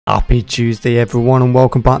Happy Tuesday everyone and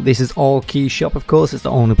welcome back. This is Allkeyshop, of course. It's the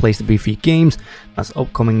only place to be for your games. That's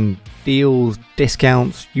upcoming deals,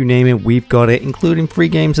 discounts, you name it, we've got it, including free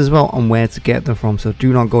games as well and where to get them from, so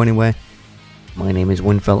do not go anywhere. My name is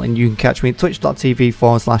Windfell and you can catch me at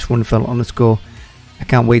twitch.tv/Windfell_. I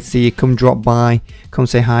can't wait to see you. Come drop by, come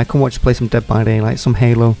say hi, come watch us play some Dead by Daylight, some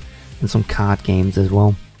Halo and some card games as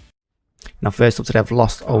well. Now first up today I've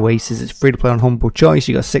Lost Oasis. It's free to play on Humble Choice.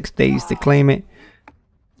 You got 6 days to claim it.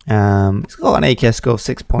 It's got an AKS score of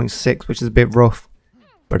 6.6, which is a bit rough,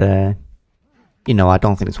 but you know, I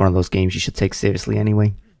don't think it's one of those games you should take seriously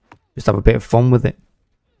anyway. Just have a bit of fun with it,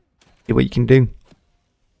 see what you can do,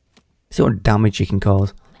 see what damage you can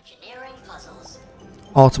cause.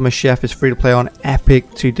 Ultimate Chef is free to play on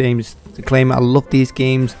Epic. 2 days to claim it. I love these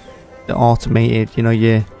games. They're automated, you know,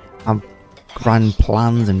 you have grand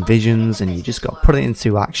plans and visions and you just got to put it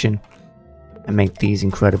into action and make these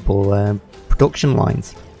incredible production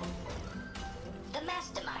lines.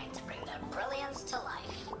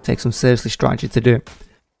 Take some seriously strategy to do it.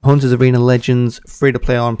 Hunters Arena Legends, free to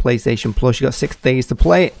play on PlayStation Plus. You got 6 days to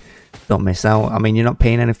play it. Don't miss out. I mean, you're not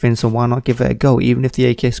paying anything, so why not give it a go? Even if the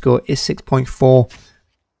AK score is 6.4,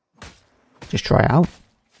 just try it out.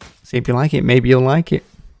 See if you like it. Maybe you'll like it.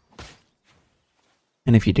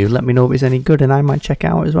 And if you do, let me know if it's any good and I might check it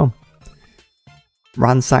out as well.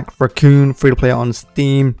 Ransack Raccoon, free to play on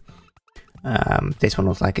Steam. This one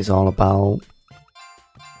looks like it's all about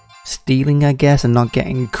stealing, I guess, and not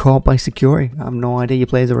getting caught by security. I have no idea. You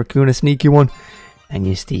play as a raccoon, a sneaky one, and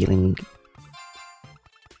you're stealing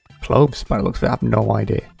clothes by the looks of it. I have no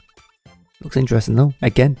idea. Looks interesting though.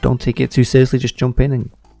 Again, don't take it too seriously, just jump in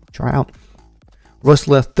and try it out.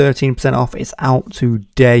 Rustler 13% off. It's out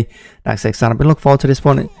today. That's exciting. I've been looking forward to this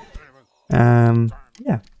one.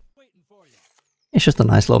 Yeah, it's just a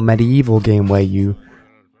nice little medieval game where you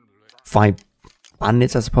fight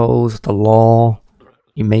bandits, I suppose, the law,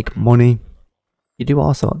 you make money, you do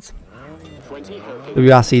all sorts.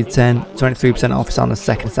 WRC 10, 23% off. It's on the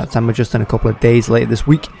 2nd of September, just in a couple of days later this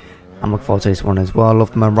week. I'm looking forward to this one as well. I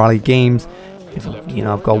love my rally games. You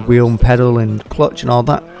know, I've got wheel and pedal and clutch and all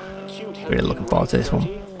that. Really looking forward to this one.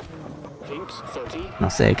 And I'll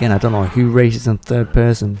say again, I don't know who races in 3rd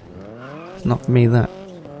person. It's not for me, that.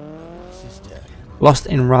 Lost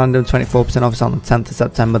in Random, 24% off. It's on the 10th of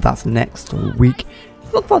September. That's next week.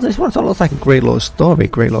 Look forward to this one. It looks like a great little story,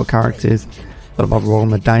 great little characters. It's all about rolling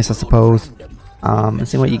the dice, I suppose, and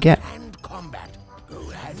see what you get.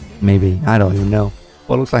 Maybe, I don't even know.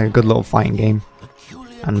 But it looks like a good little fighting game,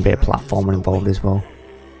 and a bit of platforming involved as well.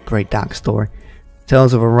 Great dark story.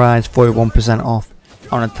 Tales of Arise, 41% off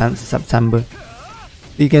on the 10th of September.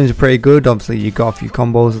 These games are pretty good. Obviously, you got a few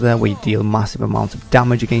combos there where you deal massive amounts of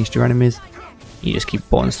damage against your enemies. You just keep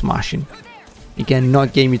button smashing. Again, not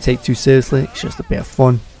a game you take too seriously, it's just a bit of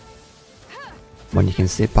fun when you can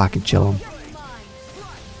sit back and chill on.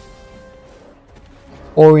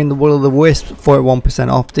 Ori and the Will of the Wisp, 41%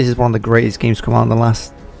 off. This is one of the greatest games to come out in the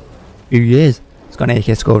last few years. It's got an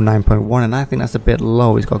AK score of 9.1 and I think that's a bit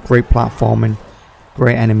low. It's got great platforming,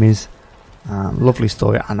 great enemies, lovely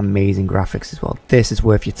story and amazing graphics as well. This is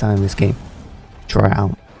worth your time in this game. Try it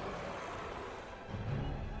out.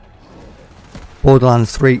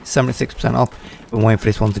 Borderlands 3, 76% off. Been waiting for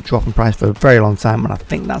this one to drop in price for a very long time and I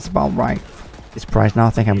think that's about right. This price now, I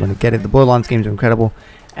think I'm going to get it. The Borderlands games are incredible.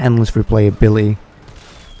 Endless replayability.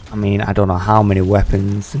 I mean, I don't know how many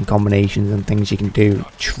weapons and combinations and things you can do.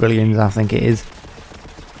 Trillions, I think it is.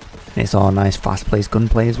 And it's all nice fast paced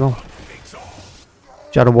gunplay as well.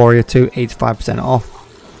 Shadow Warrior 2, 85% off.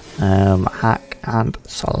 Hack and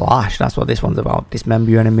slash, that's what this one's about. Dismember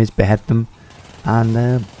your enemies, behead them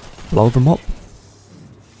and blow them up.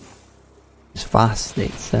 It's fast,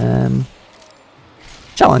 it's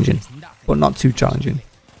challenging, but not too challenging.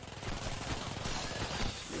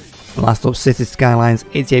 And last up, City Skylines,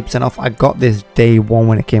 88% off. I got this day one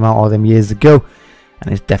when it came out all them years ago,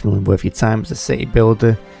 and it's definitely worth your time. It's a city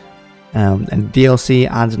builder, and DLC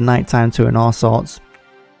adds nighttime to it and all sorts.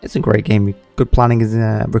 It's a great game. Good planning is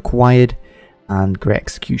required, and great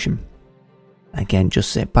execution. Again,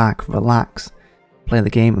 just sit back, relax, play the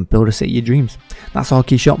game and build a city of your dreams. That's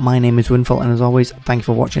Allkeyshop. My name is Windfelll and as always, thank you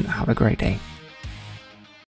for watching. Have a great day.